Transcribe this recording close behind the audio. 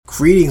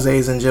Greetings,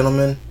 ladies and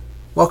gentlemen.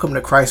 Welcome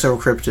to Christ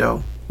Over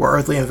Crypto, where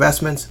earthly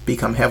investments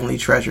become heavenly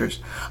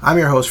treasures. I'm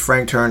your host,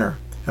 Frank Turner,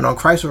 and on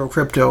Christ Over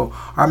Crypto,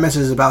 our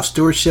message is about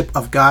stewardship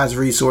of God's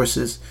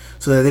resources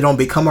so that they don't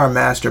become our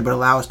master, but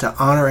allow us to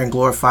honor and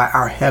glorify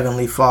our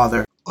Heavenly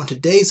Father. On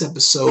today's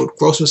episode,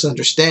 Gross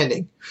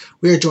Misunderstanding,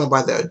 we are joined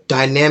by the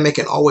dynamic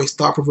and always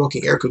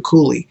thought-provoking Erica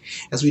Cooley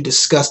as we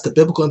discuss the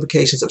biblical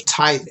implications of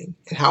tithing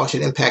and how it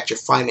should impact your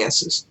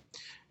finances.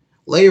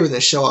 Later in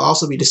the show, I'll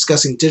also be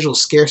discussing digital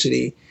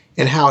scarcity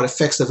and how it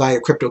affects the value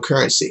of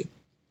cryptocurrency.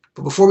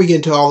 But before we get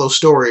into all those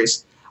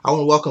stories, I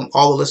want to welcome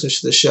all the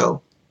listeners to the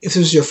show. If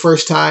this is your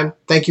first time,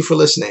 thank you for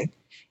listening.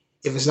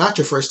 If it's not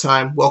your first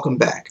time, welcome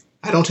back.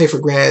 I don't take for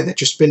granted that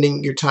you're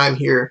spending your time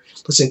here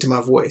listening to my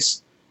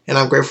voice, and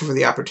I'm grateful for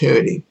the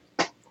opportunity.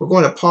 We're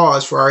going to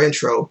pause for our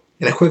intro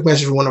and a quick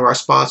message from one of our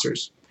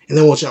sponsors, and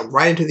then we'll jump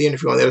right into the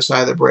interview on the other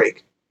side of the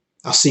break.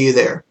 I'll see you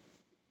there.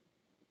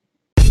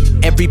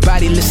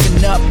 Everybody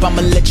listen up,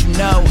 I'ma let you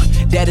know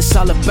that it's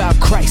all about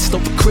Christ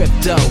over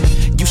crypto.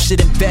 You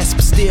should invest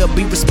but still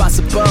be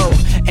responsible,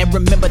 and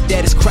remember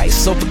that it's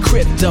Christ over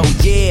crypto,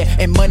 yeah.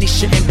 And money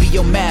shouldn't be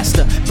your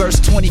master. Verse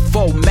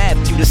 24,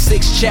 Matthew, the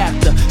 6th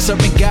chapter.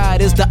 Serving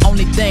God is the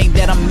only thing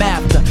that I'm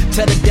after.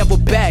 Tell the devil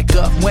back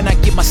up when I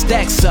get my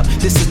stacks up.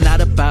 This is not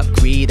about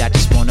greed, I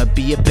just wanna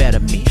be a better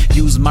me.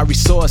 Use my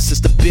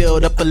resources to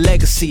build up a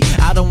legacy.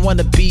 I don't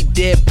wanna be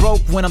dead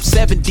broke when I'm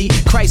 70.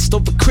 Christ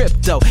over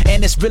crypto,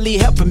 and it's really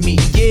helping me,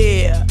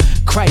 yeah.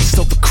 Christ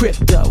over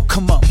crypto,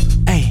 come on,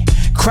 hey.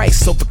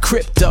 Christ over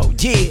crypto,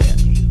 yeah.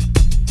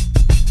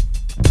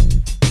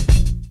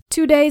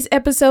 Today's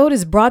episode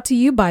is brought to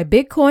you by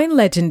Bitcoin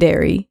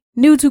Legendary.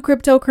 New to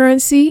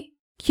cryptocurrency?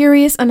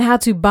 Curious on how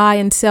to buy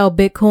and sell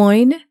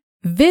Bitcoin?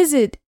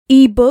 Visit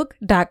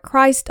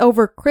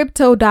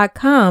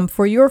ebook.christovercrypto.com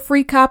for your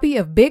free copy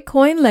of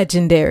Bitcoin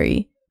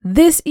Legendary.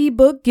 This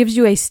ebook gives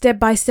you a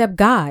step-by-step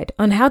guide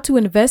on how to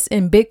invest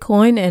in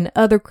Bitcoin and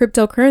other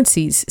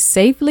cryptocurrencies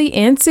safely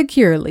and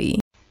securely.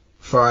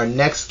 For our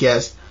next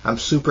guest, I'm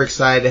super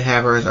excited to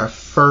have her as our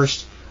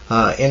first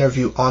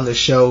interview on the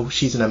show.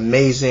 She's an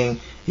amazing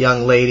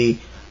young lady,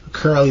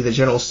 currently the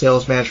general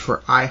sales manager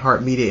for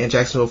iHeartMedia in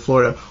Jacksonville,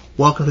 Florida.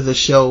 Welcome to the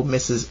show,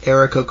 Mrs.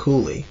 Erica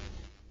Cooley.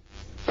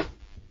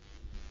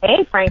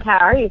 Hey, Frank, how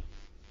are you?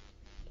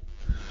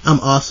 I'm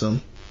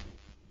awesome.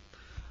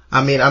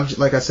 I mean,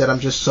 like I said,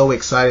 I'm just so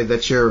excited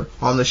that you're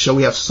on the show.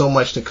 We have so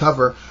much to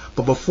cover.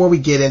 But before we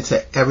get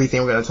into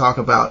everything we're going to talk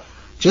about,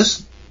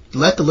 just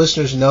let the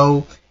listeners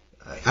know.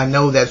 I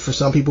know that for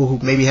some people who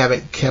maybe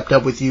haven't kept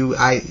up with you,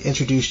 I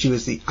introduced you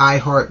as the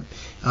iHeart,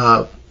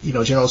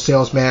 general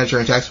sales manager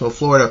in Jacksonville,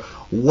 Florida.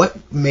 What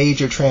made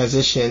your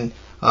transition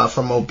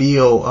from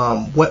Mobile?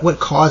 What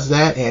caused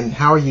that, and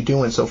how are you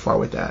doing so far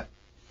with that?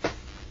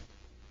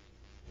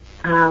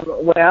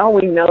 Well,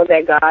 we know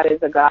that God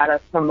is a God of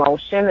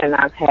promotion, and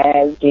I've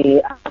had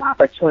the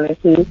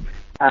opportunity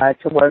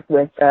to work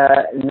with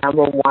the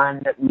number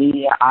one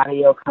media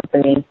audio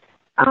company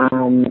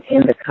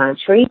in the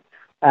country.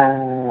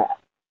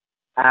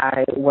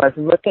 I was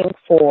looking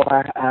for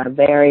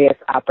various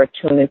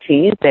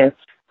opportunities, and,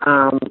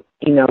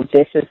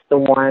 this is the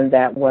one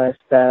that was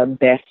the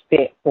best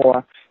fit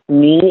for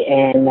me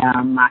and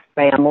my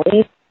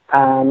family.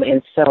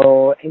 And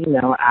so,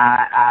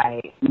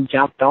 I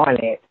jumped on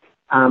it.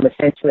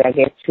 Essentially, I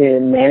get to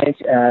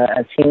manage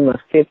a team of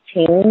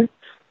 15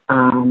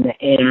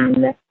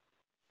 and,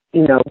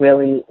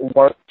 really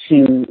work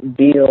to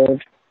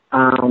build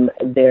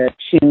their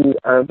two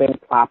urban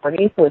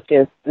properties, which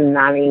is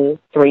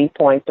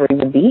 93.3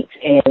 The Beach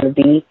and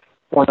the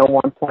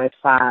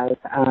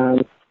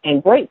 101.5,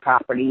 and great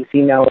properties.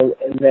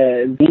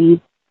 The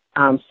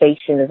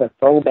station is a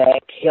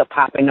throwback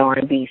hip-hop and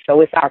R&B,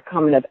 so it's our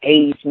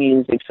coming-of-age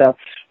music. So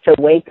to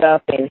wake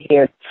up and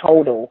hear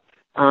Total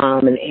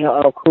and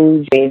LL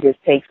Cool J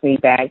just takes me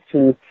back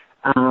to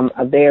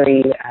a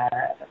very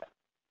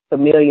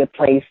familiar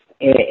place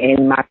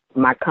in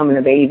my coming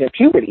of age of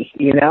puberty,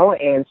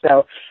 and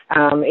so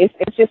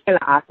it's just been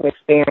an awesome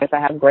experience. I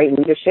have great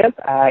leadership.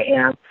 I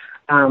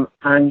am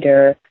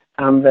under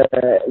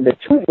the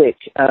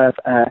tutelage of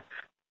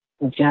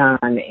John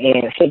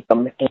and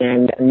Hakem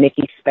and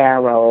Nikki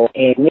Sparrow,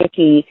 and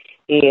Nikki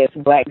is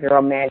Black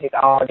Girl Magic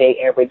all day,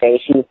 every day.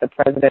 She's the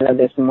president of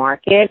this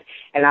market,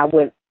 and I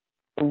would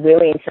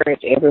really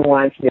encourage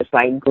everyone to just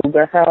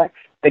Google her,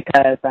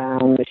 because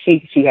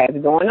she has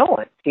it going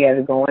on. She has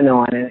it going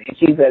on, and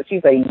she's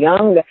a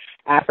young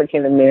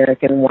African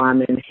American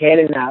woman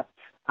heading up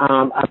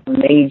a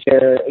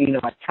major,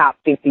 a top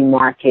 50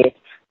 market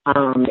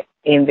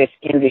in this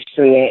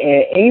industry,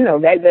 and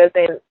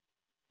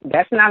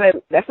that's not a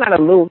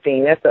little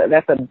thing.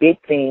 That's a big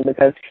thing,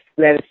 because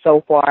that is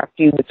so far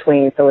few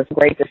between. So it's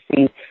great to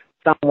see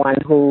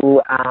someone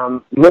who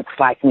looks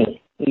like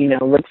me.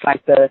 Looks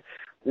like the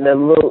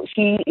little.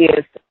 She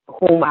is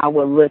whom I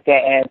would look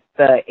at as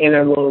the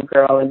inner little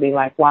girl and be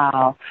like,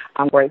 wow,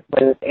 I'm grateful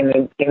for this,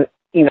 and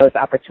this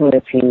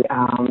opportunity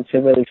to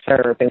really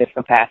serve in this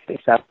capacity.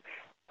 So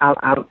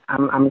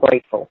I'm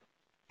grateful.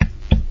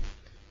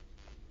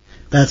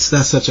 That's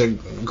such a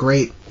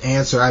great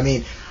answer. I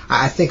mean,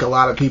 I think a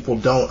lot of people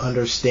don't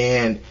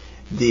understand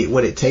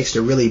what it takes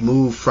to really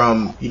move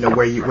from,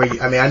 where you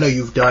I mean, I know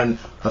you've done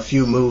a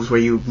few moves where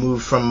you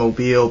moved from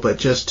Mobile, but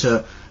just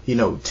to,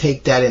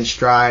 take that in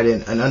stride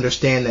and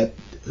understand that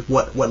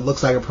what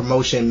looks like a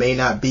promotion may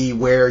not be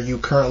where you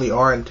currently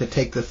are, and to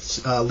take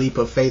the leap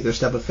of faith or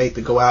step of faith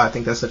to go out. I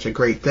think that's such a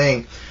great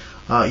thing.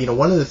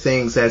 One of the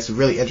things that's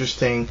really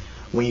interesting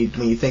when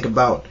you think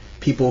about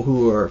people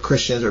who are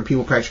Christians or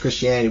people who practice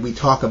Christianity, we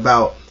talk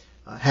about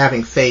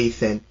having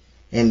faith and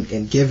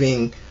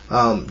giving,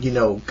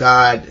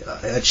 God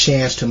a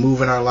chance to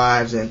move in our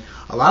lives. And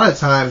a lot of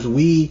times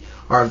we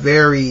are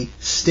very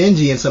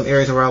stingy in some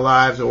areas of our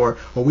lives, or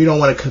we don't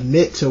want to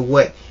commit to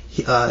what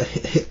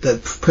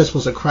the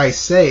principles of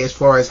Christ say as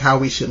far as how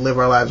we should live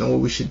our lives and what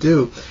we should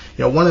do.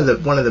 One of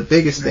the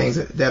biggest things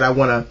that I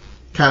want to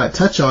kind of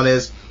touch on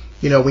is,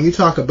 when you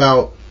talk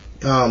about,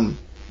 when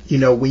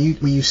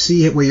you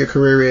see where your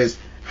career is,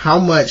 how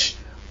much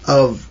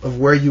of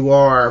where you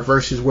are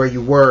versus where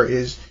you were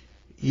is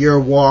your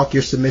walk,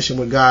 your submission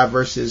with God,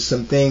 versus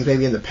some things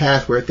maybe in the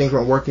past where things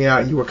weren't working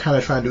out and you were kind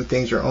of trying to do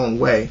things your own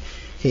way.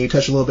 Can you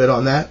touch a little bit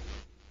on that?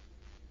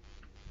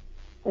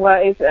 Well,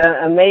 it's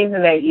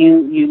amazing that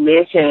you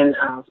mentioned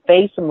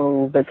faith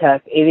move,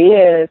 because it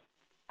is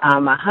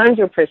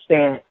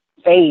 100%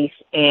 faith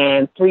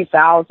and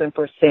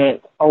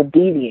 3,000%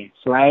 obedience,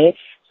 right?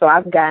 So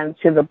I've gotten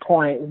to the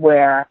point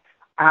where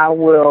I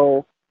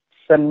will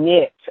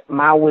submit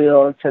my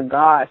will to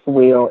God's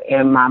will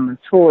in my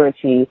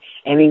maturity,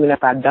 and even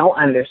if I don't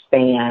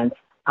understand,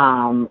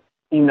 I'll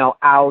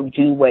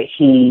do what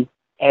He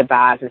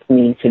advises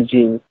me to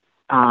do.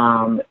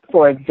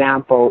 For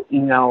example,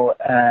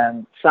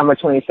 summer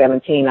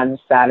 2017, I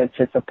decided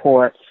to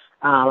support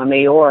a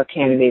mayoral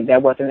candidate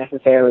that wasn't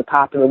necessarily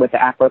popular with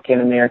the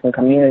African American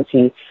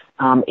community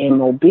in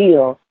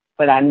Mobile,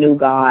 but I knew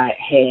God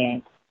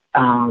had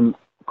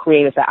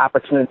created the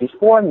opportunity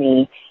for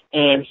me,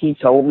 and He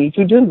told me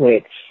to do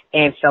it.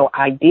 And so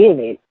I did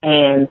it.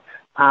 And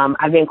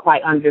I didn't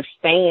quite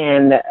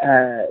understand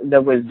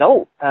the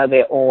result of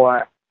it,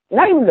 or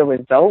not even the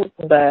result,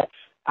 but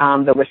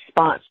the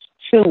response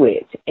to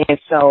it. And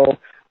so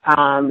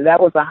that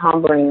was a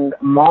humbling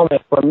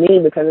moment for me,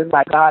 because it's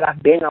like, God,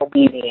 I've been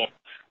obedient.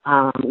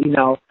 I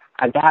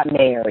got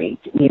married.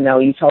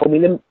 You told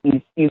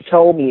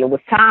me it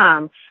was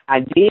time. I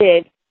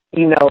did,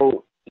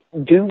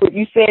 do what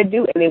you said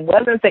do, and it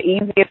wasn't the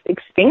easiest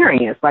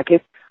experience. Like,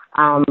 it's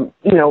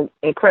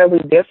incredibly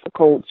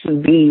difficult to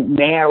be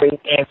married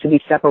and to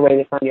be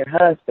separated from your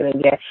husband,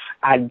 and yet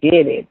I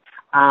did it.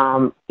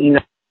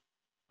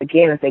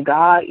 Again, I say,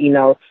 God,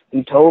 you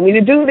told me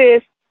to do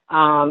this,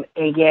 and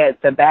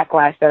yet the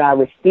backlash that I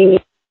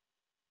received,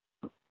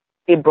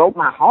 it broke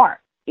my heart,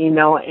 and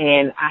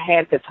I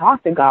had to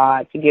talk to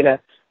God to get a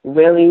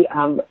really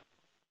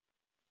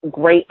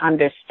great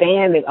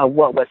understanding of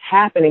what was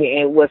happening. And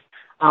it was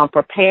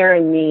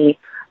preparing me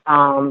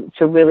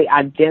to really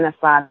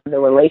identify the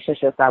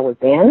relationships I was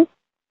in,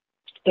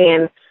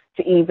 and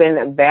to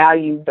even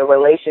value the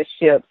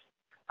relationships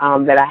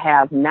that I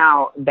have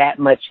now that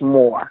much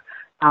more.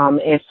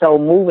 And so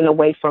moving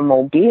away from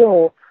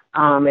Mobile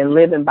and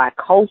living by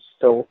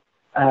coastal,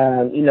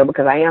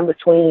 because I am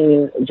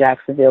between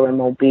Jacksonville and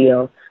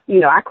Mobile,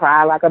 I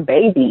cried like a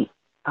baby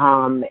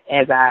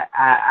as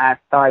I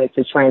started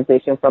to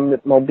transition from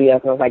Mobile.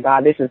 So I was like,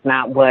 God, this is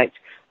not what,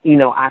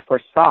 I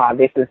foresaw.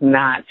 This is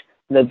not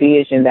the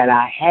vision that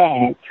I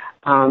had.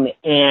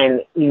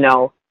 And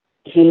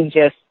He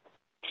just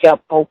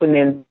kept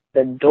opening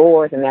the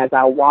doors. And as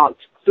I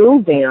walked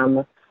through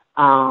them,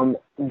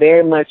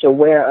 very much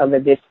aware of the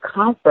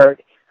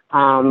discomfort,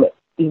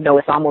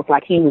 it's almost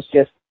like He was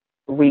just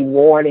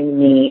rewarding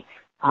me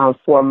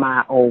for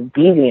my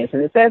obedience.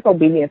 And it says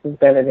obedience is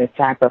better than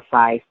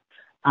sacrifice.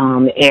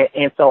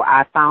 And so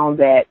I found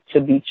that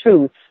to be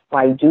true.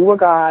 Like, do what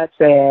God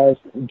says,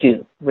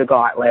 do,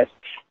 regardless.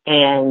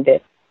 And,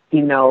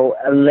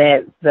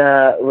 let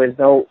the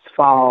results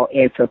fall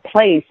into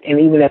place. And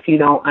even if you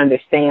don't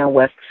understand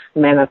what's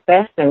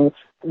manifesting,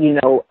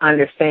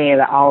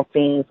 understand that all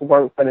things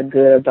work for the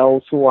good of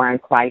those who are in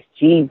Christ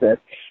Jesus.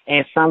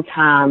 And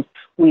sometimes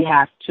we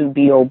have to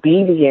be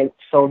obedient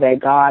so that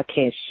God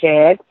can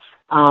shed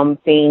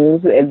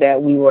things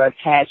that we were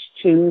attached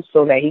to,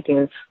 so that He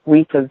can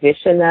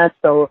reposition us,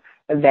 so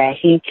that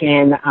He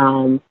can,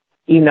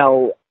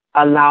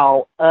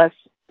 allow us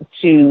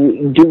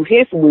to do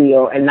His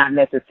will and not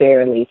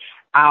necessarily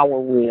our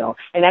will.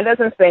 And that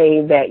doesn't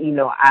say that,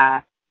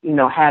 I,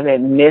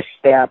 haven't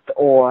misstepped,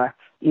 or,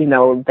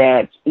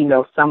 that,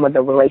 some of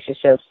the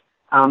relationships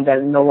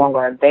that no longer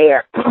are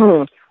there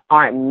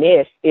aren't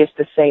missed. It's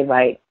to say,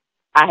 like,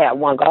 I have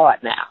one God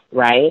now,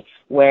 right?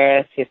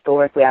 Whereas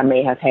historically I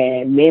may have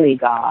had many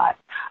gods.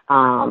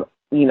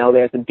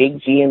 There's a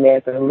big G and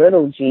there's a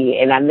little g,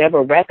 and I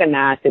never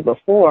recognized it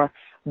before.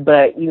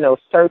 But,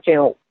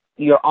 searching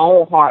your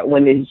own heart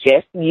when it's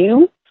just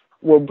you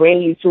will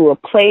bring you to a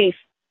place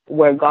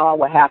where God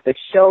will have to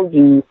show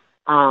you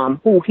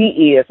who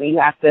He is. And you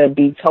have to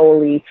be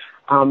totally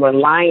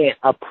reliant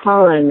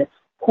upon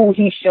who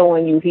he's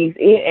showing you he's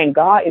in. And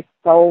God is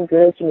so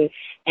good to me.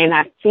 And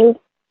I think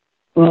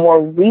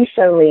more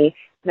recently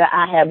that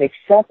I have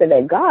accepted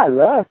that God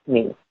loves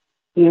me.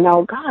 You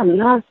know, God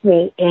loves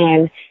me.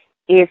 And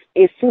it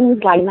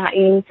seems like not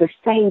easy to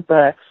say,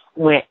 but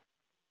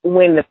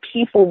when the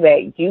people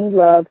that you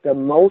love the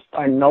most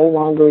are no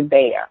longer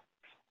there,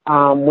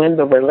 when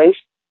the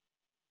relationship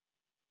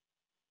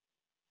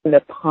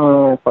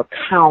upon for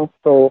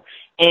counsel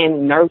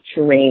and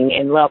nurturing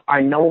and love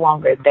are no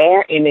longer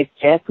there, and it's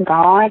just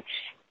God,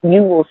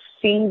 you will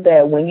see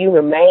that when you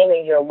remain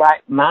in your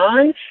right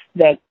mind,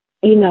 that,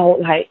 you know,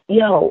 like,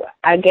 yo,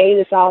 I gave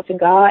this all to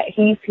God.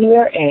 He's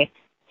here and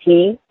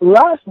he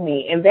loves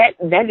me. And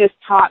that just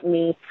taught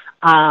me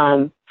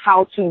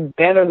how to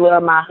better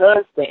love my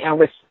husband and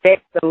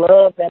respect the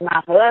love that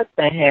my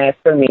husband has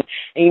for me.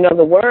 And, you know,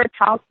 the word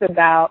talks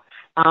about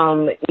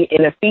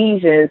in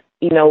Ephesians,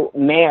 you know,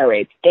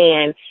 marriage.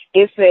 And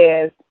it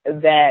says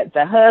that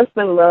the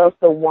husband loves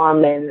the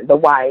woman, the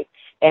wife,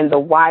 and the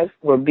wife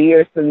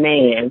reveres the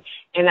man.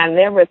 And I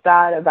never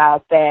thought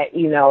about that,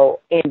 you know,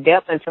 in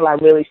depth until I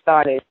really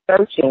started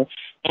searching.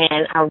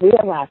 And I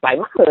realized, like,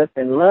 my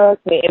husband loves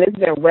me, and it's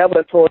been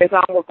revelatory. It's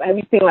almost, have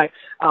you seen, like,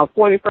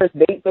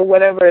 41st Dates or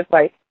whatever? It's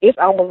like, it's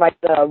almost like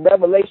the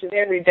revelation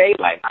every day.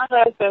 Like, my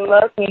husband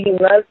loves me, he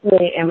loves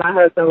me, and my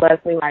husband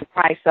loves me like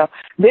Christ. So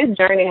this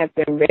journey has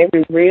been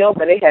very real,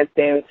 but it has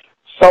been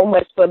so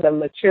much for the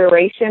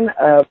maturation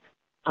of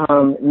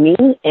me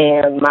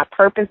and my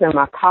purpose and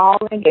my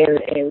calling,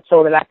 and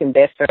so that I can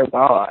best serve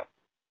God.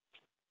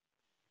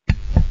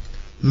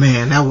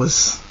 Man, that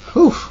was,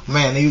 whew,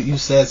 man, you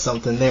said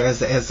something there, as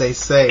they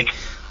say.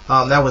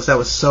 That was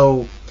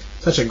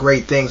such a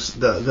great thing.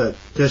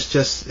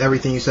 Just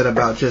everything you said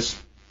about just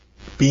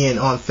being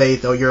on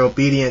faith or your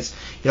obedience.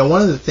 You know,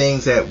 one of the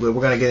things that we're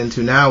going to get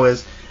into now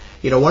is,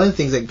 you know, one of the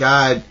things that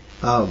God,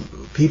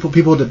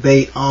 people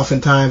debate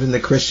oftentimes in the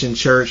Christian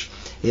church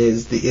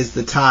is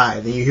the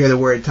tithe. And you hear the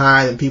word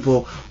tithe, and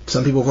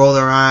some people roll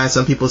their eyes.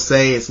 Some people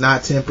say it's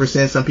not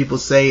 10%. Some people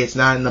say it's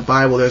not in the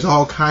Bible. There's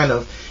all kind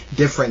of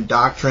different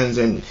doctrines,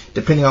 and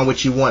depending on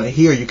what you want to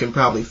hear, you can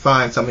probably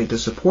find something to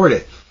support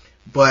it.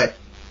 But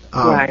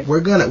right.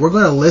 we're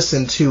gonna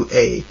listen to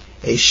a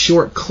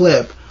short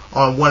clip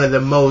on one of the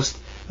most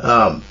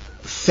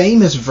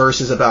famous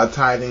verses about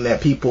tithing that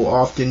people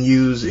often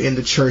use in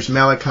the church,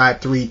 Malachi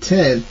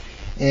 3:10,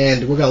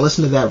 and we're gonna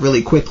listen to that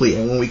really quickly.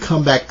 And when we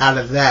come back out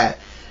of that,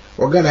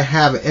 we're gonna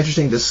have an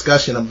interesting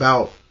discussion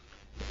about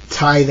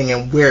tithing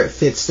and where it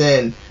fits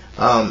in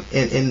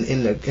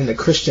the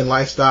Christian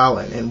lifestyle,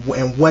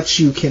 and what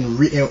you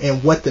can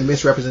and what the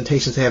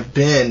misrepresentations have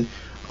been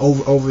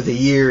over the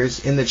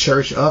years in the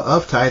church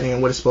of tithing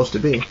and what it's supposed to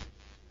be.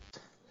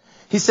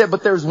 He said,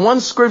 but there's one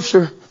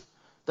scripture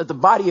that the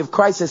body of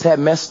Christ has had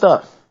messed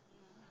up,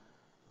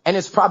 and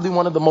it's probably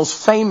one of the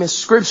most famous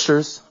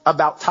scriptures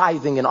about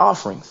tithing and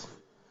offerings.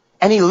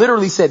 And he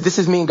literally said, this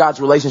is me and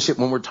God's relationship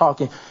when we're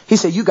talking. He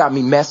said, you got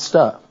me messed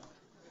up.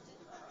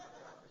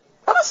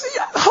 And I said,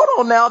 hold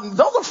on now.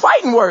 Those are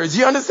fighting words.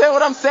 You understand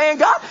what I'm saying,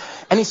 God?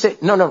 And he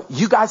said, no,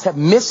 you guys have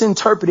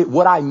misinterpreted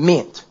what I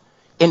meant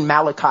in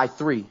Malachi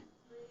 3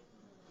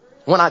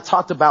 when I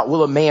talked about,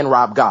 will a man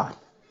rob God?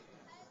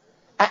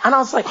 And I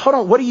was like, hold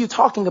on, what are you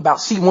talking about?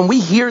 See, when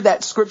we hear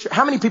that scripture,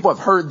 how many people have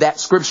heard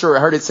that scripture or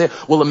heard it say,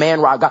 will a man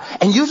rob God?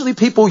 And usually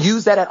people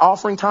use that at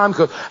offering time,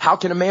 because how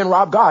can a man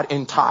rob God?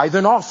 In tithe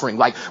and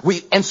offering.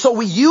 And so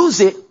we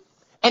use it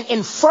and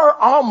infer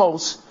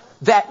almost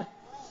that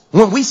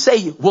when we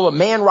say, will a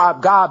man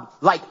rob God,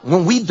 like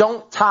when we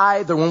don't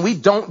tithe or when we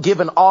don't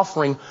give an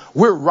offering,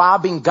 we're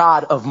robbing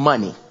God of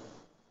money.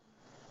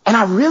 And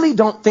I really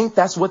don't think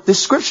that's what this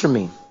scripture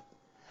means.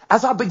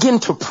 As I begin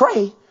to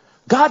pray,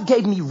 God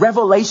gave me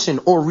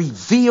revelation or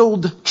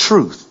revealed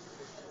truth.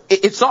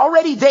 It's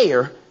already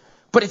there,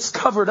 but it's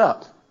covered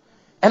up.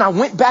 And I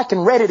went back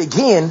and read it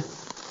again,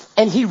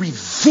 and he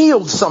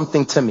revealed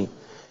something to me.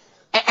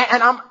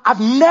 And I've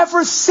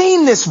never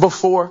seen this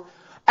before.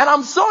 And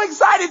I'm so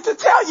excited to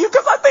tell you,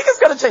 because I think it's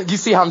going to change. You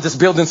see how I'm just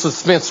building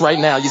suspense right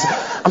now.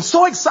 I'm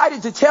so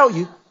excited to tell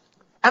you.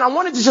 And I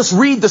wanted to just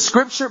read the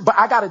scripture, but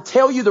I got to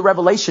tell you the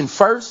revelation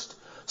first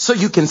so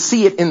you can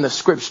see it in the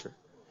scripture.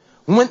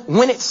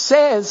 When it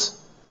says,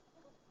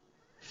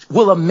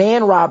 will a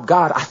man rob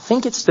God? I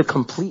think it's the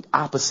complete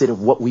opposite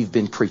of what we've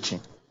been preaching.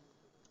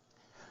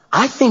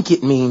 I think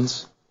it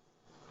means,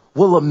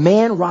 will a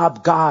man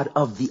rob God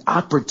of the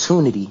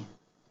opportunity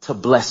to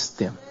bless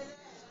them?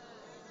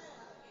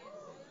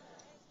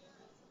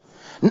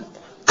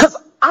 Because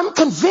I'm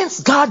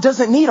convinced God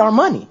doesn't need our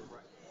money.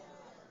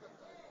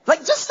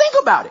 Like, just think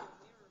about it.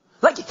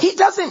 Like, he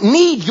doesn't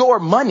need your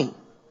money.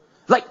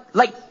 Like,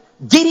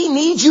 did he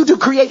need you to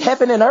create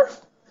heaven and earth?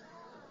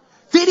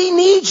 Did he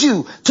need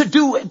you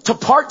to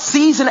part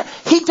seas? And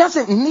he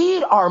doesn't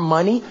need our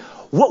money.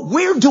 What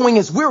we're doing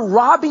is we're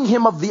robbing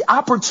him of the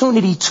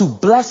opportunity to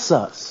bless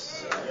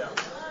us.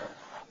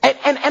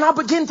 And I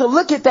begin to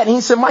look at that, and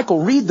he said,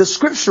 Michael, read the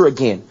scripture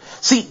again.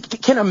 See,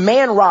 can a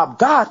man rob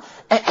God?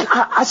 And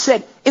I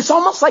said, it's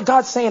almost like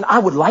God saying, I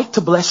would like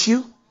to bless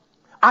you.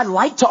 I'd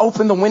like to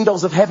open the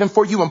windows of heaven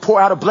for you and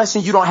pour out a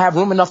blessing you don't have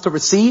room enough to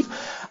receive.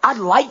 I'd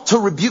like to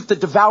rebuke the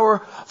devourer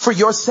for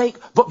your sake,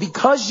 but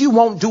because you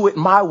won't do it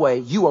my way,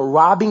 you are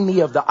robbing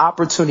me of the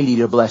opportunity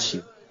to bless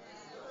you.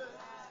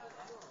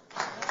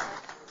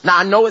 Now,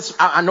 I know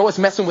it's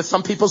messing with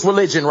some people's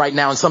religion right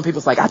now, and some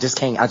people's like, I just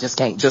can't.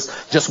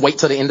 Just wait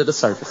till the end of the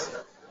service.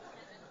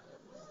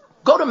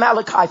 Go to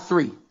Malachi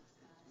 3.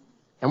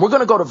 And we're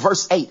going to go to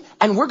verse 8,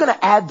 and we're going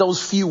to add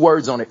those few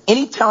words on it.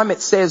 Anytime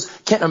it says,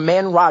 can a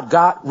man rob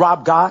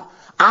God?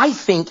 I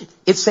think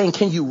it's saying,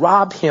 can you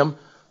rob him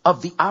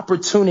of the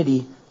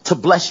opportunity to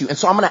bless you? And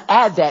so I'm going to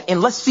add that,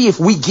 and let's see if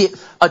we get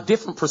a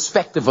different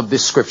perspective of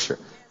this scripture.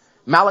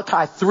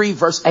 Malachi 3,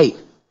 verse 8.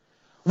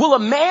 Will a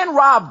man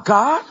rob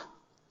God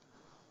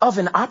of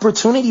an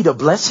opportunity to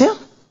bless him?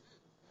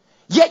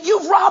 Yet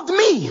you've robbed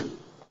me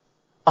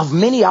of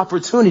many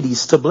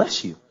opportunities to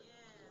bless you.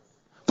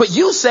 But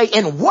you say,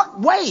 in what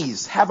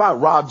ways have I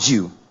robbed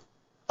you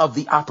of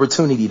the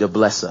opportunity to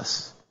bless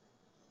us?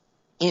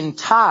 In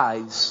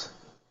tithes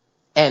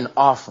and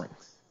offerings.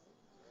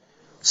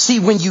 See,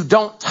 when you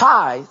don't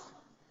tithe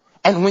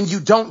and when you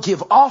don't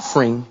give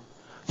offering,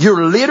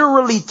 you're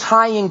literally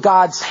tying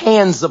God's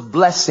hands of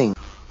blessing.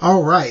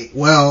 All right.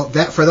 Well,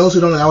 that for those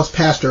who don't know, that was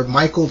Pastor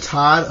Michael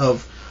Todd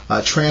of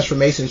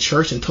Transformation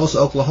Church in Tulsa,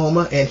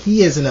 Oklahoma, and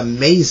he is an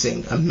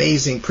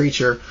amazing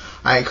preacher.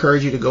 I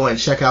encourage you to go and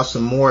check out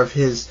some more of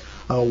his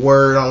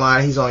word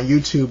online. He's on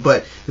YouTube.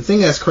 But the thing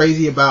that's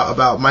crazy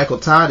about Michael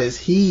Todd is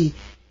he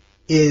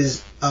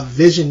is a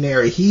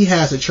visionary. He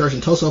has a church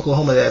in Tulsa,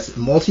 Oklahoma that's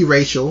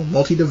multiracial,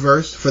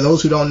 multi-diverse. For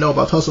those who don't know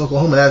about Tulsa,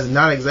 Oklahoma, that's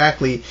not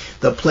exactly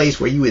the place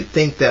where you would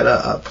think that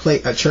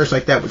a church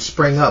like that would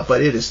spring up,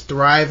 but it is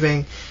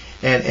thriving.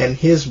 And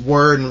his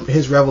word and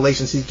his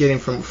revelations he's getting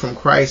from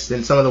Christ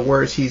and some of the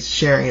words he's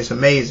sharing is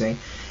amazing.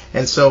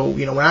 And so,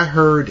 when I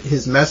heard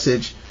his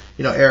message,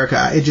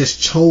 Erica, it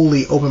just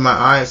totally opened my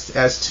eyes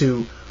as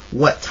to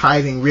what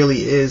tithing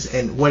really is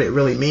and what it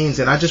really means.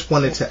 And I just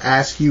wanted to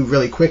ask you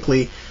really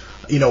quickly,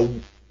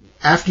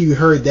 after you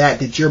heard that,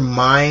 did your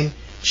mind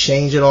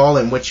change at all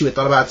and what you had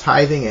thought about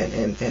tithing?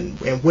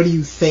 And what do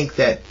you think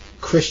that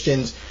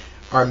Christians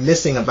are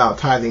missing about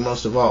tithing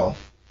most of all?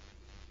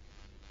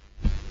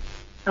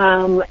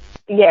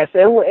 Yes,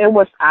 it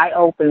was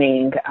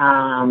eye-opening.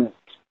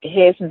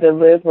 His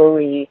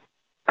delivery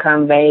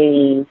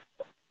conveys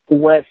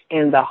what's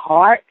in the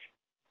heart,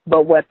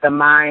 but what the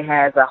mind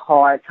has a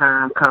hard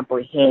time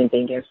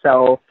comprehending. And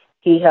so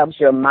he helps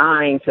your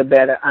mind to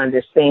better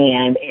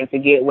understand and to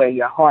get where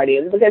your heart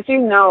is. Because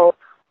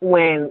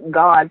when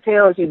God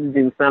tells you to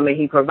do something,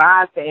 he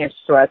provides the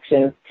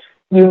instructions,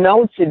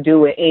 to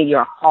do it in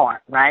your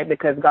heart, right?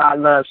 Because God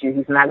loves you.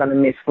 He's not going to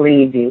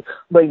mislead you.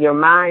 But your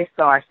mind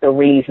starts to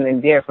reason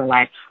different,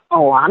 like,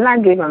 oh, I'm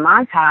not giving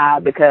my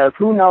tithe because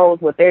who knows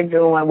what they're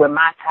doing with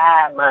my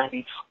tithe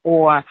money.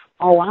 Or,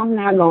 oh, I'm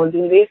not going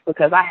to do this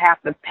because I have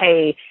to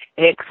pay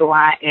X,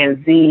 Y,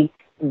 and Z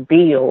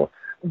bill.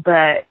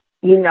 But,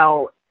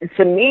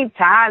 to me,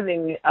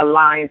 tithing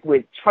aligns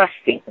with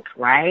trusting,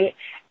 right?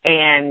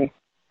 And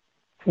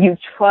you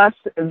trust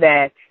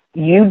that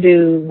you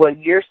do what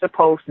you're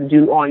supposed to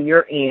do on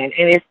your end,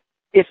 and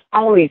it's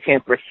only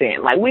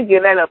 10%. Like, we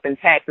give that up in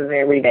taxes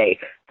every day.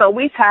 So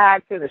we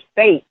tithe to the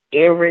state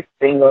every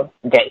single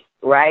day,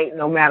 right?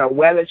 No matter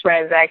where the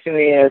transaction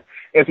is,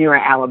 if you're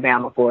in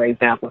Alabama, for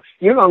example,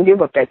 you're going to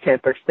give up that 10%.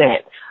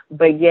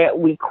 But yet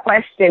we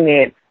question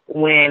it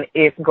when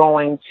it's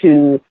going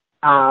to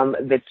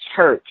the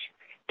church.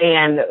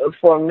 And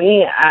for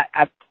me,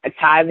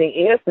 tithing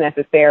is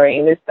necessary,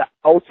 and it's the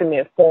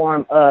ultimate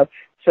form of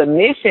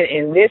submission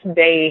in this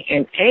day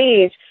and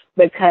age,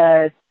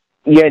 because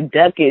your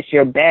ducats,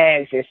 your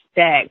bags, your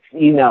stacks,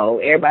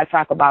 everybody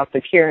talk about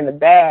securing the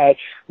bag,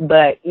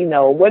 but,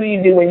 what do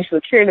you do when you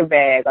secure the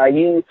bag? Are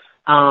you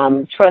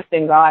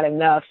trusting God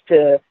enough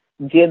to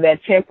give that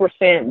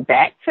 10%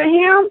 back to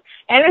him?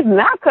 And it's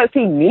not because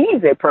he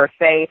needs it per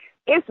se.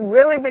 It's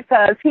really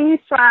because he's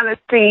trying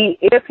to see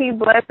if he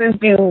blesses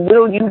you,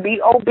 will you be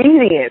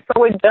obedient?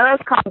 So it does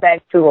come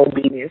back to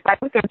obedience.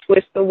 Like, we can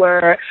twist the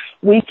word.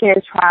 We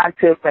can try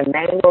to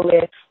finagle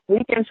it.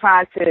 We can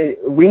try to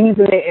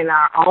reason it in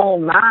our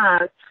own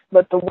minds,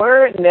 but the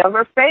word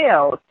never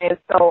fails. And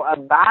so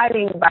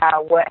abiding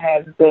by what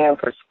has been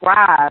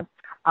prescribed,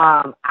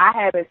 I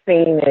haven't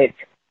seen it,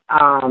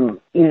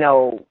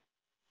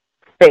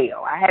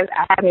 fail. I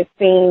haven't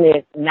seen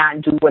it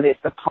not do what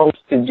it's supposed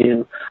to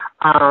do.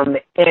 And,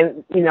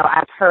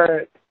 I've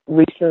heard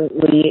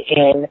recently,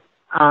 and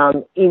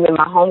even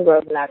my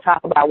homegirls and I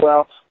talk about,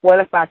 well, what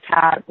if I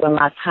tithe with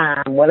my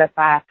time? What if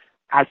I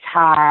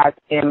tithe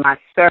in my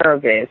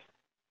service?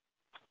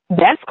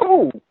 That's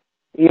cool.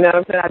 You know what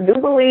I'm saying? I do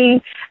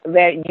believe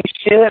that you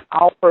should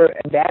offer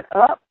that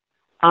up.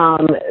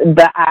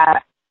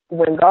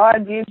 When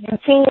God gives you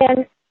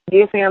 10,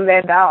 give him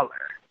that dollar.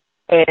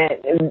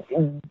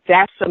 And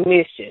that's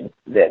submission.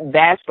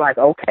 That's like,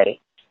 okay,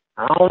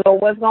 I don't know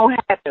what's going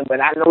to happen,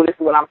 but I know this is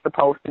what I'm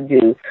supposed to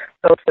do.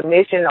 So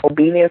submission and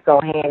obedience go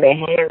hand in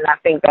hand, and I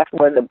think that's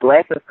where the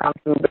blessings come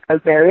through,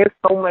 because there is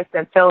so much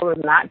that tells us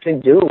not to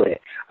do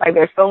it. Like,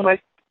 there's so much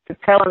to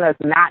telling us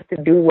not to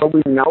do what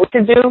we know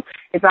to do.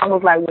 It's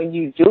almost like when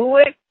you do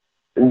it,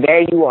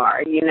 there you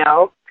are, you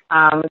know.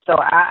 So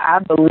I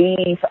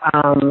believe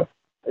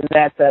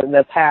that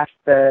the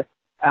pastor,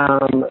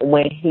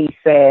 when he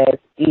says,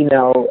 you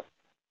know,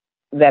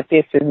 that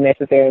this is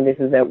necessary and this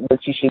is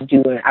what you should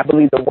do, and I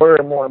believe the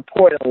word, more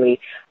importantly,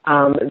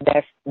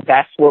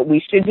 that's what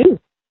we should do,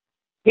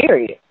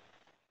 period.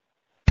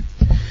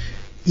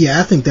 Yeah,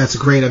 I think that's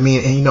great. I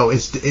mean, and you know,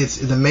 it's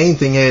the main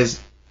thing is,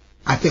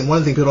 I think one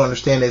of the things people don't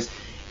understand is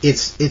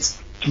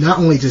it's not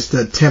only just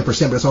the 10%,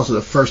 but it's also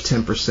the first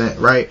 10%,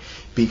 right?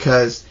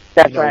 Because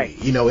that's right.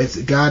 You know, it's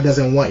God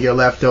doesn't want your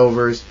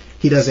leftovers.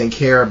 He doesn't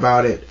care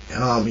about it.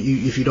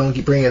 If you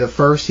don't bring in the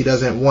first, he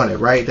doesn't want it,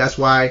 right? That's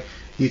why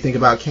you think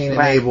about Cain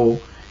and Abel,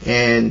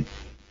 and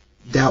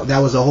that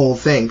was the whole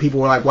thing.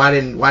 People were like, why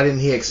didn't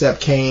he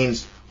accept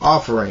Cain's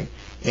offering?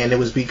 And it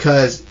was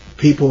because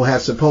people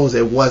have supposed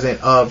it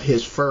wasn't of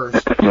his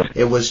first.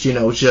 It was, you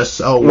know, just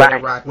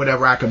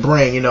whatever I could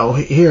bring. You know,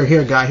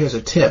 here, guy, here's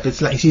a tip.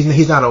 It's not,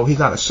 he's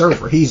not a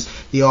server. He's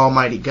the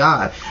Almighty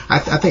God. I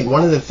think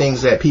one of the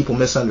things that people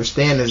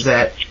misunderstand is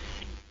that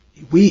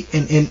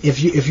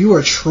if you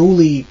are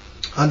truly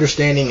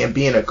understanding and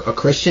being a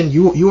Christian,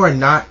 you are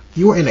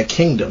in a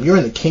kingdom. You're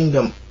in the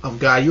kingdom of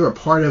God. You're a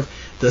part of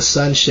the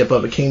sonship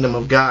of the kingdom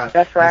of God.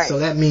 That's right. And so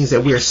that means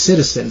that we're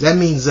citizens. That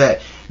means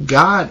that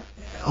God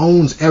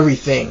owns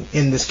everything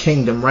in this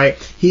kingdom, right?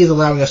 He is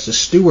allowing us to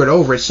steward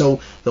over it.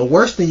 So the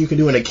worst thing you can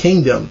do in a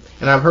kingdom,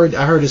 and I heard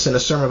this in a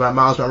sermon by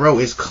Miles Monroe,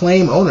 is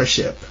claim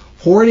ownership.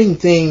 Hoarding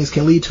things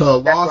can lead to a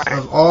loss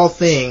of all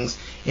things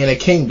in a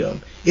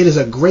kingdom. It is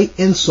a great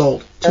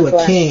insult to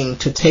a king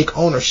to take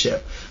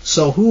ownership.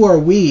 So who are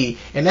we?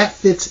 And that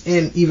fits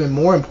in even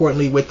more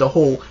importantly with the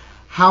whole,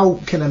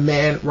 how can a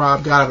man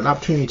rob God of an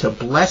opportunity to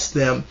bless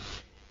them?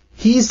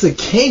 He's the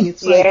king.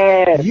 It's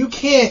like, you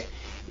can't,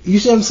 you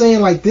see what I'm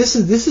saying? Like, this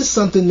is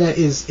something that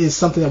is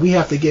something that we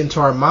have to get into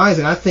our minds.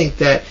 And I think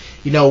that,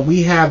 you know,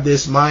 we have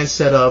this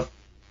mindset of,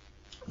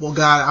 well,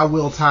 God, I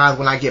will tithe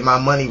when I get my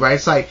money, right?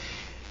 It's like,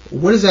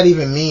 what does that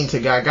even mean to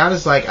God? God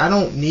is like, I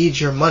don't need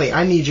your money.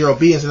 I need your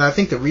obedience. And I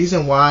think the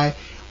reason why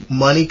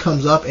money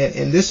comes up,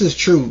 and this is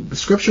true,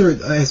 Scripture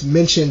has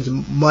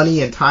mentioned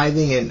money and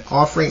tithing and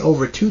offering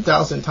over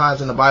 2,000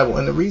 times in the Bible.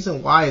 And the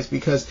reason why is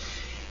because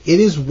it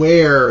is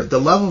where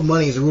the love of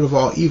money is the root of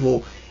all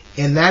evil.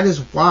 And that is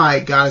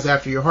why God is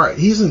after your heart.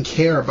 He doesn't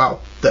care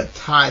about the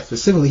tithe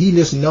specifically. He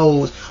just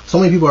knows so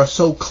many people are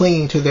so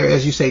clinging to their,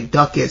 as you say,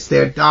 ducats,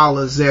 their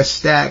dollars, their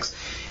stacks,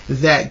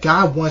 that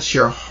God wants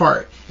your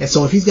heart. And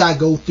so if he's got to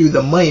go through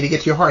the money to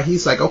get to your heart,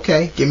 he's like,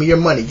 okay, give me your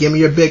money, give me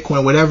your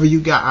Bitcoin, whatever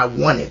you got, I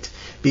want it,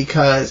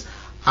 because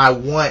I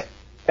want.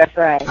 That's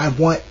right. I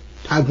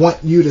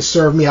want you to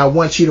serve me. I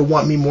want you to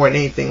want me more than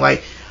anything.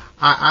 Like,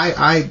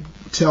 I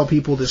tell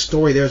people this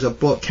story. There's a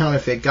book,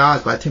 Counterfeit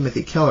Gods, by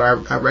Timothy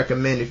Keller. I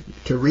recommend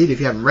to read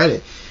if you haven't read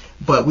it.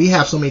 But we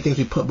have so many things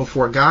we put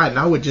before God, and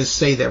I would just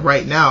say that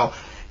right now,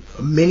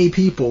 many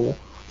people,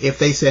 if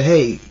they said,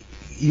 hey,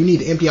 you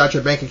need to empty out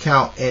your bank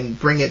account and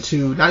bring it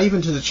to, not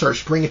even to the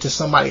church, bring it to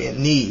somebody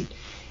in need,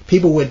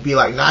 people would be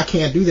like, no, I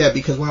can't do that,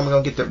 because where am I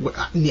going to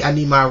get I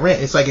need my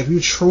rent. It's like, if you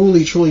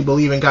truly, truly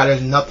believe in God,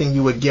 there's nothing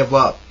you would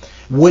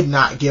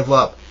not give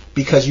up,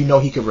 because you know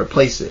he could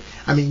replace it.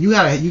 I mean, you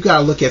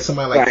gotta look at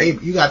somebody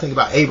like you gotta think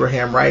about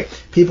Abraham, right?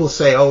 People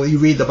say, oh, you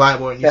read the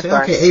Bible and you say,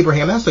 okay,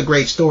 Abraham, that's a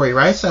great story,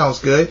 right? Sounds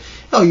good.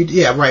 Oh,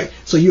 yeah, right.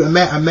 So you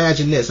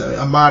imagine this,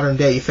 a modern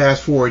day,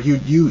 fast forward,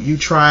 you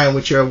trying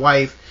with your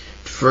wife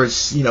for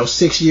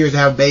 6 years to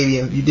have a baby,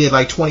 and you did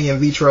like 20 in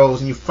vitros,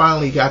 and you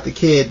finally got the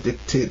kid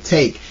to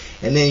take,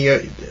 and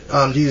then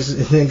and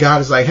then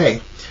God is like, hey,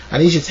 I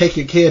need you to take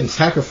your kid and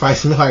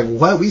sacrifice him. Like,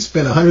 what? We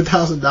spent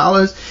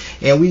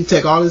 $100,000 and we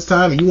take all this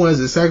time and you want us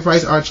to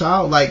sacrifice our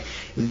child? Like,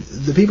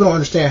 the people don't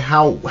understand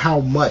how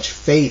much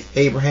faith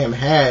Abraham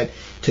had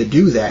to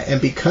do that. And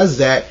because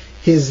that,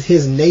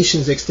 his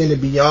nations extended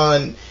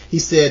beyond. He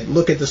said,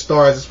 look at the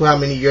stars. That's how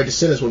many your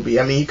descendants would be.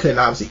 I mean, he couldn't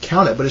obviously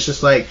count it, but it's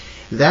just like,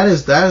 that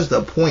is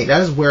the point.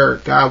 That is where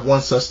God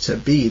wants us to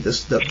be.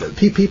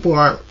 People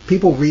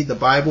read the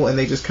Bible and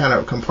they just kind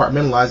of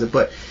compartmentalize it,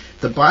 but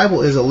the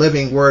Bible is a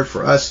living word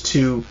for us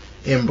to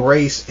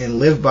embrace and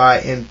live by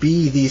and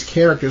be these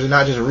characters and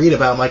not just read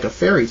about them like a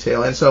fairy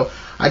tale. And so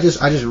I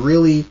just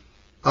really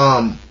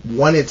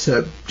wanted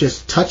to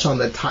just touch on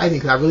the tithing,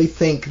 because I really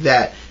think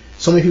that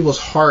so many people's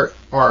heart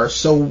are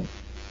so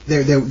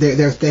they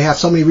have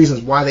so many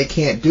reasons why they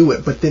can't do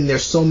it, but then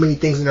there's so many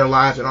things in their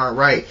lives that aren't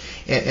right.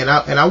 And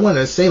I want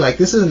to say, like,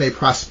 this isn't a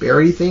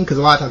prosperity thing, because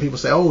a lot of times people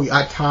say, oh,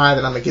 I tithe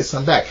and I'm gonna get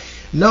some back.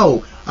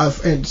 No,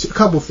 and a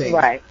couple things.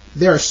 Right.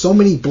 There are so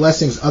many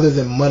blessings other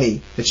than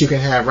money that you can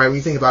have, right? When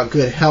you think about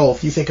good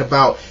health, you think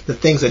about the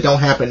things that don't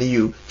happen to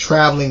you,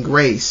 traveling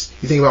grace.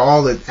 You think about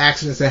all the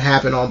accidents that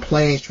happen on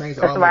planes, trains,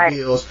 and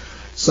automobiles. Right.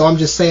 So I'm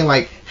just saying,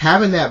 like,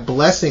 having that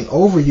blessing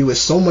over you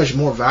is so much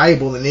more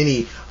valuable than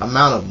any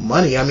amount of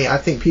money. I mean, I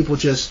think people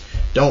just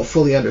don't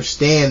fully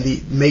understand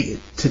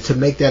to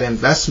make that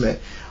investment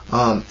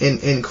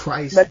in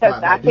Christ.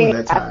 Because I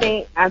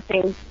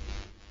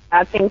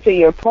think to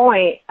your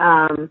point,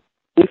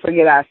 we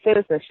forget our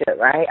citizenship,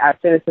 right? Our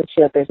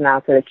citizenship is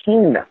now to the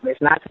kingdom.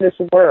 It's not to this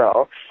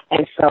world.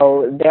 And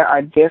so there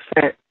are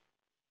different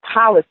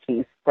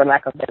policies, for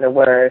lack of better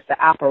words,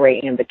 to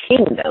operate in the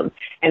kingdom.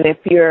 And if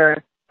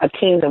you're a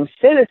kingdom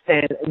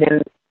citizen,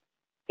 then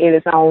it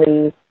is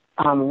only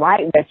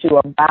right that you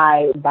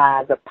abide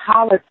by the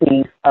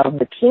policies of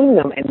the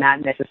kingdom and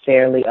not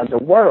necessarily of the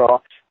world.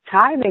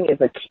 Tithing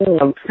is a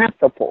kingdom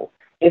principle.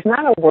 It's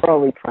not a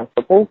worldly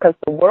principle, because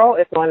the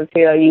world is going to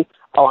tell you,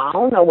 oh, I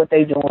don't know what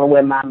they're doing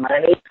with my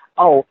money.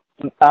 Oh,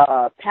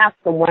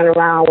 pastor went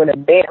around with a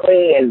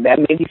Bentley, and that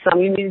may be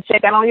something you need to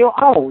check out on your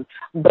own.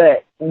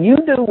 But you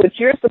do what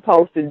you're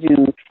supposed to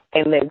do,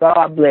 and let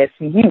God bless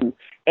you.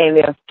 And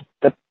if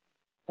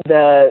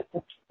the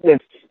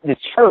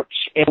church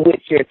in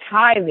which you're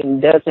tithing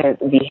doesn't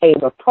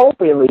behave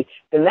appropriately,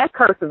 then that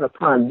curse is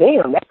upon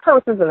them. That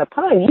curse isn't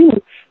upon you.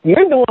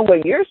 You're doing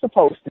what you're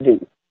supposed to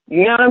do.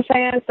 You know what I'm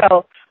saying?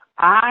 So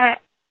I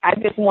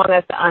just want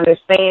us to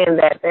understand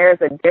that there's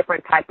a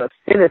different type of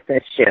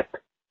citizenship,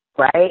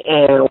 right?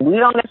 And we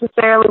don't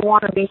necessarily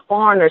want to be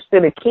foreigners to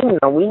the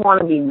kingdom. We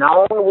want to be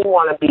known. We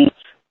want to be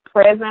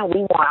present.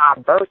 We want our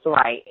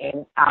birthright.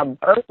 And our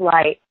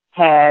birthright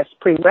has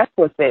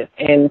prerequisites,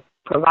 and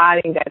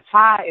providing that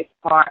tithe is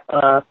part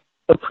of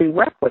the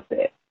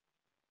prerequisite.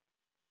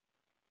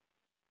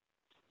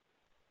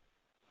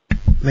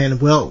 Man,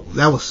 well,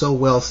 that was so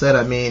well said.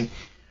 I mean,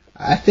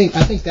 I think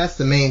that's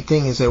the main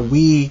thing, is that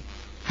we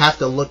have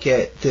to look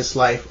at this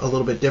life a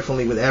little bit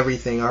differently with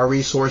everything. Our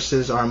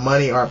resources, our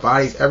money, our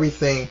bodies,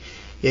 everything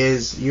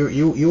is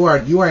you are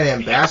an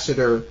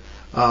ambassador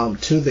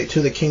to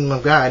the kingdom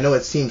of God. I know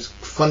it seems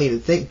funny to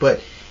think,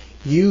 but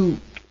you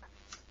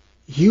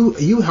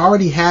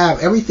already have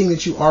everything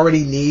that you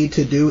already need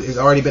to do has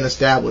already been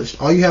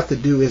established. All you have to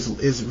do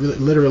is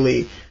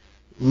literally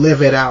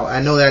live it out.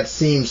 I know that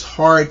seems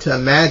hard to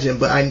imagine,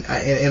 but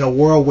in a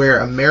world where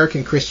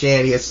American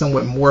Christianity has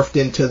somewhat morphed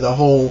into the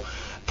whole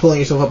pulling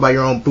yourself up by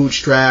your own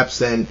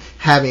bootstraps and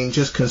having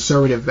just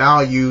conservative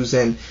values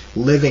and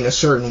living a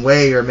certain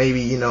way, or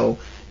maybe,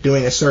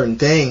 doing a certain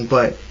thing,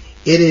 but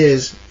it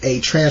is a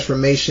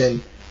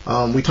transformation.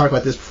 We talked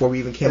about this before we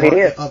even came on,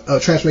 a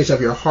transformation of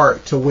your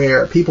heart, to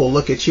where people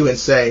look at you and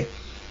say,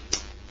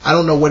 I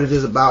don't know what it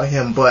is about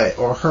him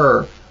or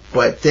her,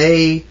 but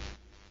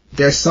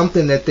there's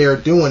something that they're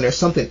doing. There's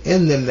something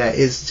in them that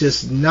is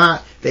just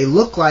not, they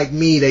look like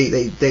me,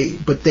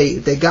 but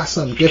they got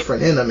something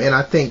different in them. And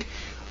I think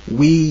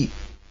we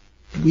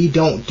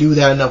don't do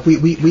that enough.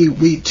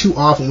 We too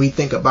often we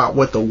think about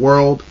what the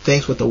world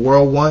thinks, what the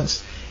world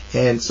wants.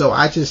 And so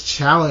I just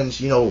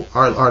challenge,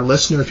 our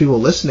listeners, people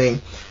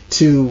listening,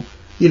 to,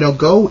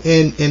 go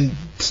and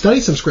study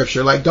some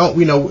scripture. Like,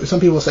 don't, some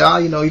people say,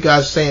 you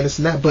guys are saying this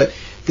and that, but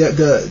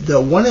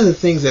the one of the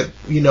things that,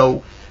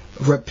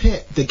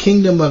 repent, the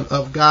kingdom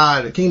of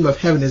God, the kingdom of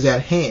heaven is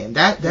at hand.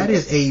 That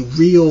is a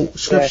real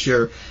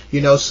scripture,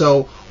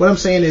 so what I'm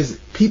saying is,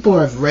 people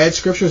have read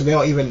scriptures and they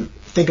don't even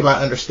think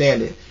about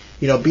understand it.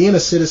 Being a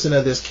citizen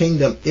of this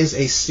kingdom is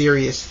a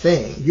serious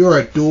thing. You're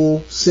a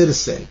dual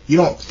citizen. You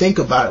don't think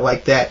about it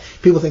like that.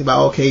 People think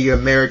about, okay, you're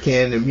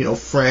American and,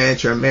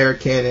 French, or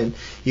American and,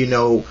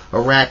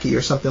 Iraqi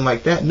or something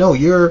like that. No,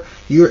 you're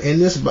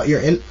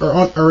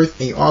on earth,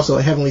 and you're also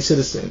a heavenly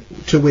citizen,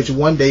 to which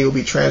one day you'll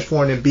be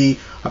transformed and be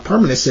a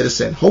permanent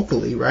citizen,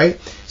 hopefully, right?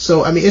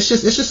 So, I mean, it's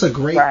just a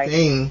great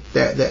thing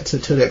that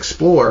to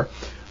explore.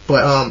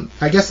 But,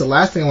 I guess the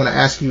last thing I want to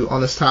ask you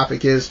on this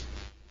topic is,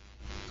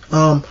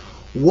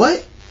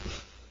 what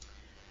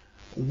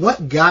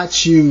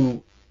got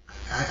you,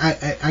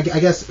 I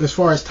guess, as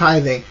far as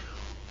tithing,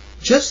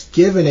 just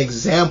give an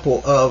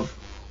example of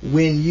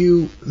when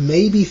you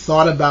maybe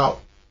thought about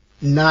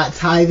not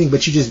tithing,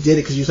 but you just did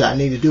it because you said, I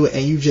need to do it,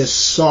 and you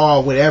just saw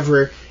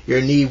whatever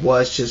your need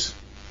was just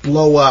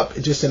blow up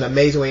just in an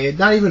amazing way.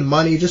 Not even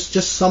money, just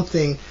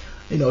something,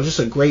 just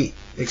a great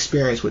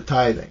experience with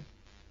tithing.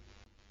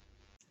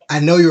 I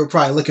know you were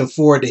probably looking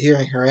forward to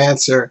hearing her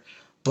answer,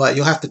 but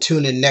you'll have to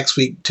tune in next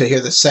week to hear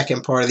the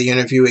second part of the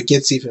interview. It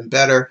gets even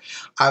better.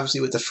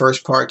 Obviously, with the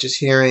first part, just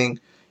hearing,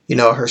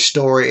 her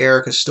story,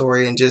 Erica's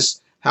story, and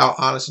just how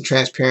honest and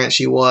transparent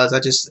she was.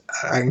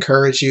 I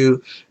encourage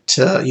you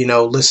to,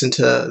 listen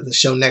to the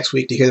show next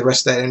week to hear the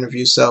rest of that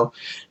interview. So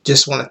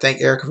just want to thank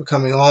Erica for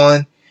coming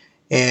on.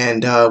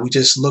 And we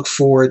just look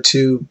forward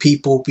to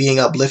people being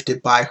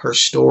uplifted by her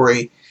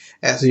story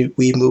as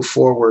we move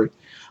forward.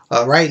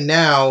 Right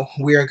now,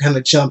 we are going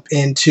to jump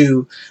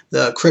into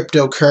the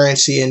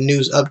cryptocurrency and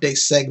news update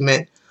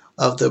segment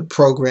of the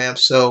program.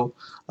 So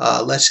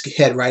let's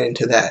head right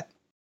into that.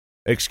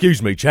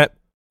 Excuse me, chap.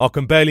 I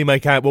can barely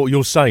make out what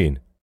you're saying.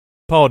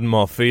 Pardon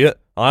my fiat.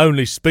 I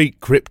only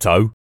speak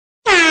crypto.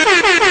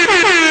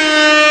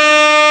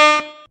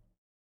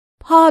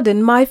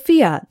 Pardon my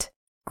fiat.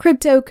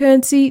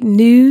 cryptocurrency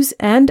news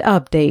and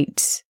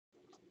updates.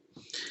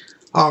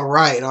 All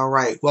right.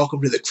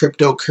 Welcome to the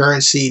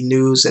cryptocurrency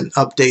news and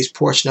updates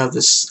portion of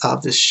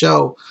this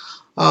show.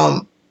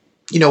 One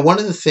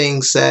of the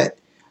things that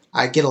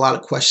I get a lot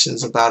of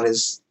questions about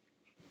is,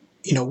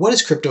 what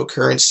is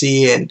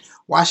cryptocurrency and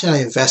why should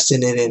I invest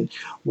in it and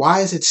why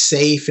is it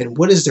safe and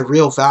what is the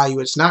real value?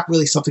 It's not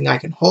really something I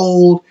can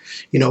hold.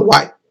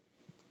 Why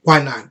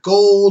not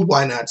gold?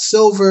 Why not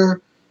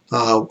silver?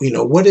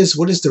 What is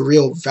the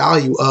real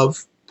value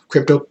of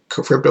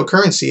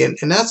cryptocurrency?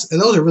 And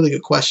those are really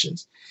good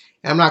questions.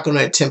 And I'm not going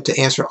to attempt to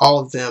answer all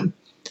of them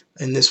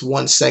in this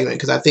one segment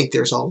because I think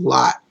there's a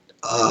lot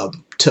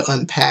to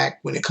unpack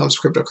when it comes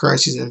to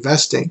cryptocurrencies and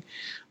investing.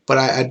 But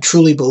I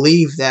truly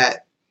believe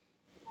that,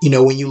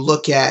 when you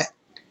look at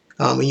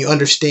when you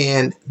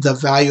understand the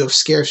value of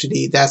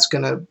scarcity, that's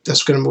gonna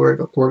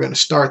we're gonna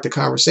start the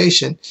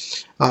conversation.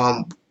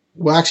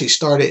 We'll actually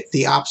start at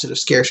the opposite of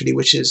scarcity,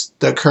 which is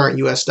the current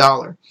U.S.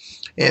 dollar.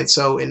 And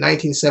so in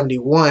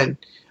 1971,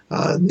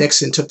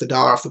 Nixon took the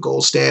dollar off the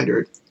gold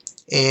standard,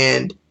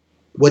 and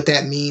what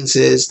that means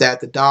is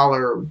that the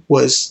dollar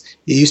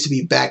used to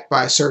be backed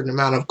by a certain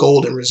amount of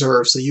gold in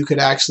reserve. So you could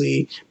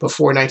actually,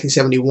 before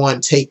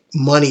 1971, take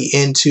money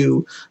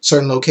into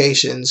certain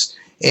locations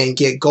and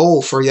get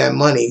gold for that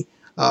money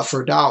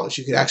for dollars.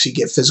 You could actually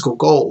get physical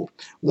gold.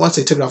 Once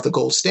they took it off the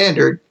gold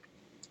standard,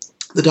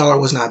 the dollar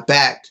was not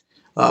backed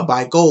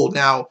by gold.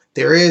 Now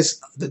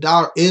the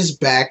dollar is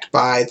backed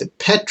by the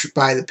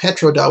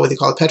petrodollar, what they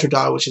call a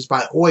petrodollar, which is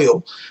by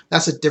oil.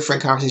 That's a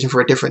different conversation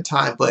for a different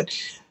time. But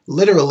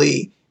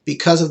literally,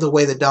 because of the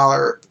way the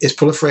dollar is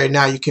proliferated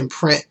now, you can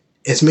print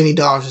as many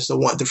dollars as they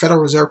want. The Federal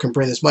Reserve can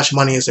print as much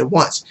money as it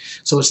wants.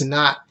 So it's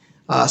not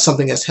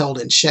something that's held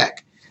in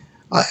check.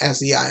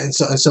 And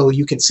so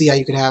you can see how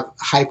you can have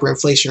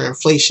hyperinflation or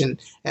inflation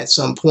at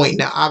some point.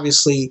 Now,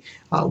 obviously,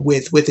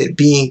 with it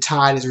being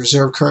tied as a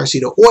reserve currency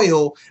to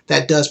oil,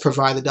 that does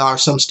provide the dollar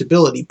some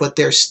stability. But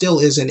there still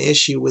is an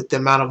issue with the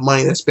amount of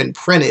money that's been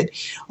printed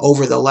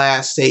over the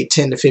last, say,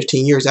 10 to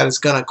 15 years. That is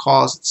going to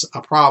cause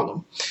a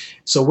problem.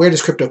 So where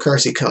does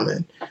cryptocurrency come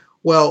in?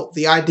 Well,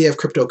 the idea of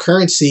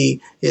cryptocurrency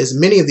is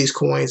many of these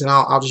coins, and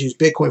I'll just use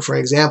Bitcoin for an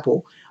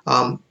example.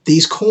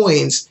 These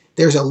coins,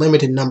 there's a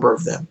limited number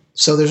of them.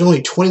 So there's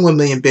only 21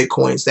 million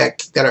Bitcoins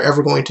that are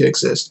ever going to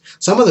exist.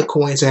 Some of the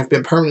coins have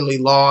been permanently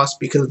lost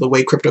because of the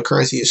way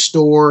cryptocurrency is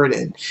stored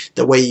and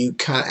the way you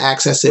kind of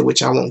access it,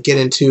 which I won't get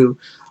into,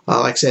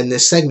 like I said, in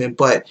this segment.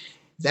 But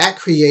that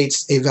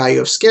creates a value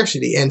of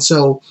scarcity. And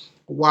so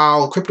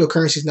while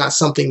cryptocurrency is not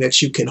something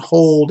that you can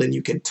hold and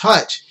you can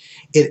touch,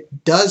 it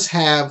does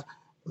have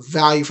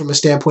value from a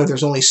standpoint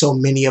there's only so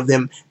many of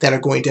them that are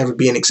going to ever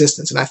be in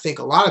existence. And I think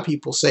a lot of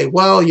people say,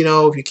 well,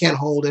 if you can't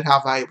hold it, how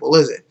valuable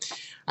is it?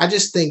 I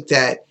just think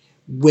that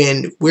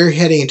when we're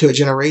heading into a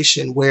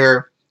generation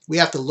where we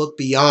have to look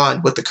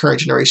beyond what the current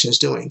generation is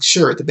doing.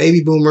 Sure, the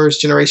baby boomers,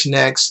 Generation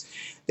X,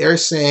 they're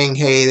saying,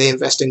 hey, they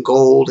invest in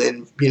gold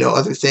and,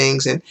 other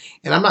things. And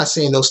I'm not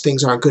saying those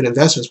things aren't good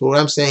investments, but what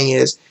I'm saying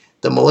is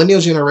the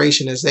millennial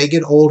generation, as they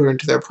get older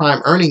into their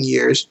prime earning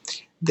years,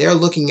 they're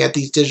looking at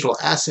these digital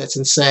assets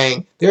and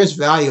saying there's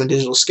value in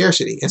digital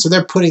scarcity. And so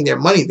they're putting their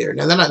money there.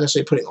 Now, they're not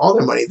necessarily putting all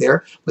their money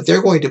there, but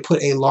they're going to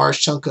put a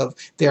large chunk of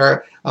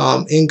their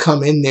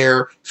income in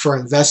there for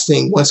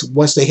investing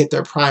once they hit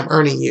their prime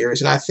earning years.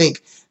 And I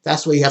think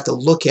that's where you have to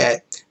look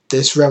at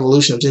this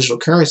revolution of digital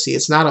currency.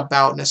 It's not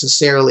about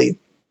necessarily,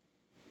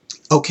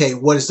 okay,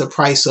 what is the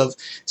price of,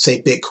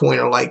 say,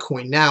 Bitcoin or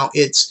Litecoin now?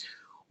 It's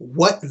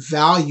what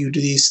value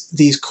do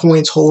these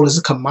coins hold as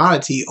a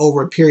commodity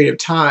over a period of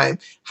time?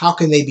 How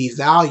can they be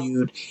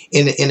valued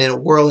in a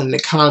world, in an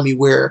economy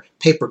where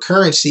paper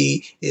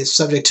currency is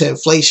subject to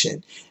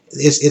inflation?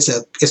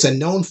 It's a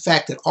known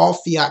fact that all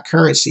fiat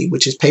currency,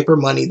 which is paper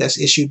money that's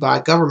issued by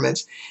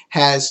governments,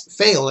 has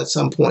failed at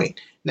some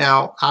point.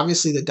 Now,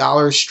 obviously, the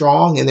dollar is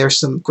strong, and there's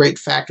some great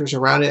factors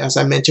around it, as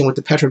I mentioned, with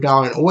the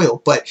petrodollar and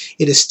oil, but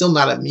it is still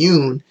not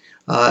immune,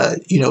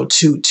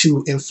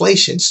 to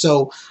inflation.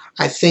 So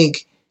I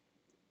think,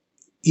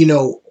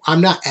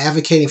 I'm not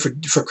advocating for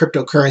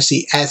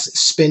cryptocurrency as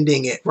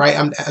spending it,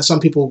 right? Some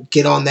people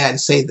get on that and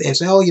say,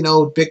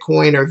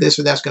 Bitcoin or this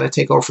or that's going to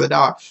take over for the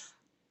dollar.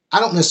 I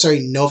don't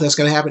necessarily know if that's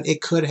going to happen.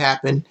 It could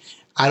happen.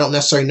 I don't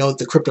necessarily know that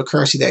the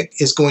cryptocurrency that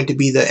is going to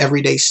be the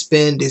everyday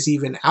spend is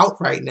even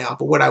out right now.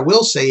 But what I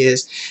will say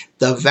is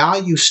the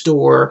value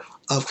store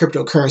of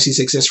cryptocurrencies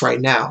exists right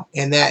now,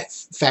 and that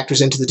factors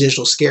into the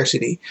digital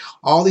scarcity.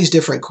 All these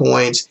different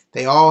coins,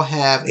 they all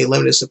have a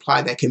limited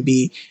supply that can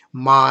be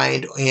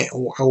mined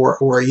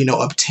or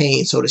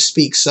obtained, so to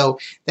speak. So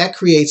that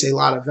creates a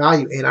lot of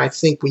value. And I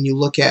think when you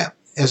look at,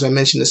 as I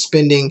mentioned, the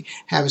spending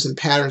habits and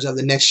patterns of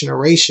the next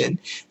generation,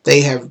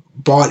 they have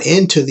bought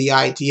into the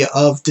idea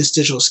of this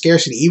digital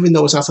scarcity. Even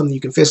though it's not something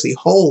you can physically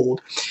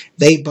hold,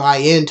 they buy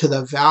into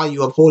the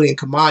value of holding a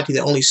commodity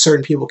that only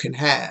certain people can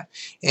have.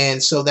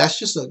 And so that's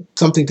just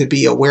something to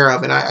be aware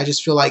of. And I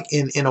just feel like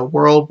in a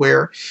world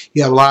where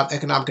you have a lot of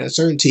economic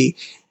uncertainty,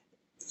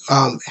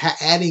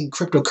 adding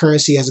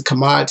cryptocurrency as a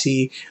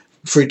commodity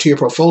to your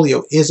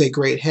portfolio is a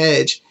great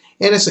hedge.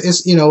 And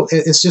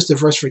it's just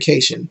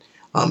diversification.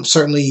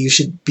 Certainly, you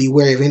should be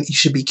wary of you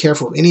should be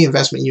careful of any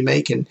investment you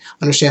make and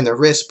understand the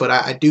risk. But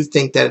I do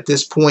think that at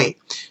this point,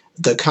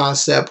 the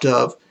concept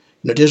of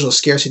digital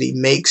scarcity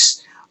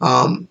makes,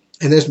 and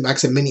there's, like I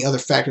said, many other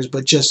factors,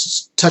 but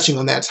just touching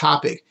on that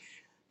topic,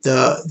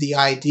 the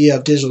idea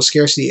of digital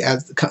scarcity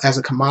as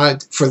a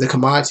commodity, for the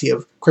commodity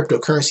of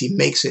cryptocurrency,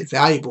 makes it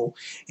valuable.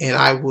 And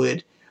I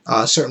would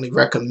certainly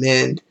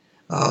recommend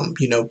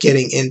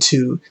getting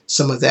into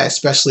some of that,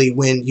 especially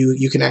when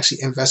you can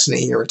actually invest in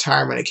it in your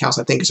retirement accounts.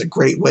 I think it's a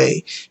great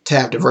way to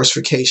have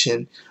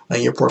diversification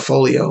in your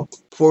portfolio.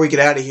 Before we get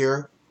out of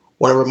here, I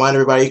want to remind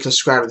everybody you can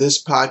subscribe to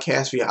this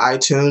podcast via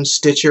iTunes,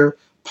 Stitcher,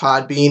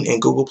 Podbean,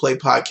 and Google Play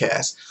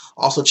Podcasts.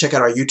 Also, check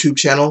out our YouTube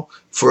channel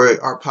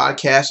for our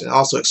podcast and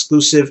also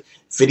exclusive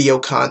video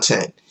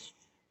content.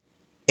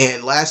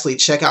 And lastly,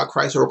 check out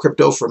Christ Over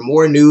Crypto for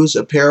more news,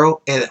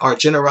 apparel, and our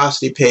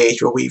generosity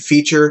page where we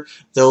feature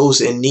those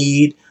in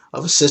need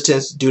of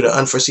assistance due to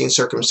unforeseen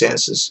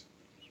circumstances.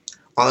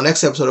 On the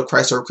next episode of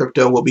Christ Over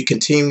Crypto, we'll be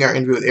continuing our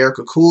interview with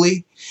Erica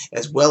Cooley,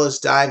 as well as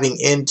diving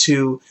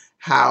into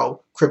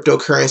how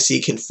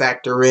cryptocurrency can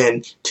factor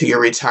in to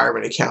your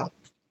retirement account.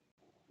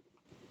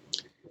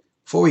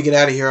 Before we get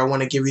out of here, I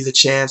want to give you the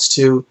chance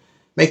to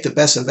make the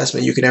best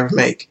investment you can ever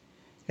make.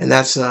 And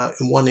that's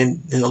one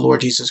in the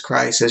Lord Jesus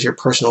Christ as your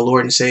personal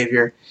Lord and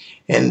Savior.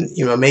 And,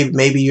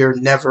 maybe you're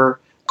never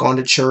gone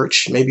to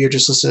church. Maybe you're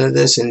just listening to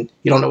this and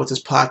you don't know what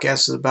this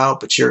podcast is about,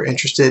 but you're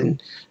interested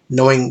in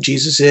knowing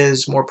Jesus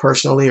is more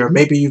personally. Or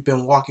maybe you've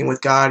been walking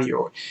with God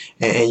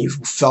and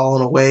you've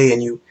fallen away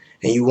and you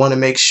want to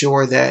make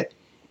sure that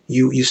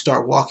you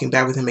start walking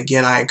back with Him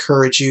again. I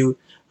encourage you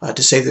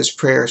to say this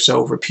prayer.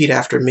 So repeat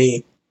after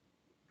me.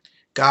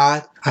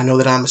 God, I know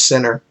that I'm a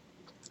sinner.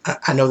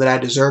 I know that I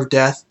deserve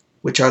death,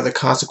 which are the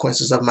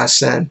consequences of my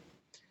sin.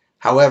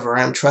 However,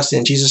 I am trusting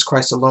in Jesus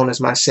Christ alone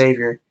as my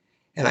Savior,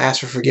 and I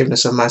ask for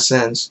forgiveness of my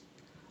sins.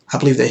 I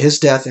believe that His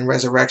death and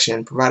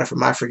resurrection provided for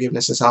my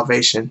forgiveness and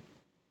salvation.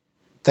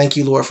 Thank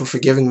you, Lord, for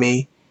forgiving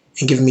me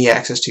and giving me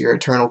access to your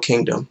eternal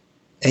kingdom.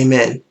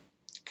 Amen.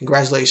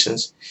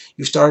 Congratulations.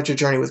 You started your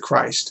journey with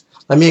Christ.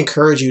 Let me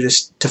encourage you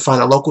to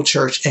find a local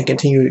church and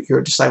continue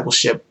your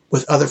discipleship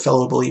with other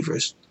fellow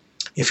believers.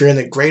 If you're in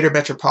the greater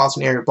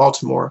metropolitan area of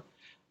Baltimore,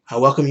 I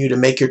welcome you to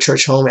make your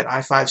church home at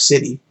I-5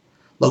 City,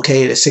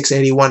 located at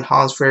 681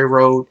 Hollands Ferry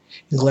Road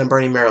in Glen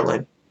Burnie,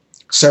 Maryland.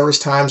 Service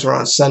times are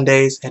on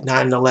Sundays at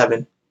 9 and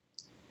 11.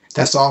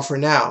 That's all for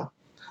now.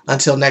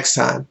 Until next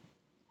time,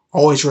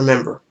 always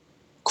remember,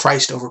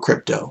 Christ over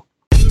crypto.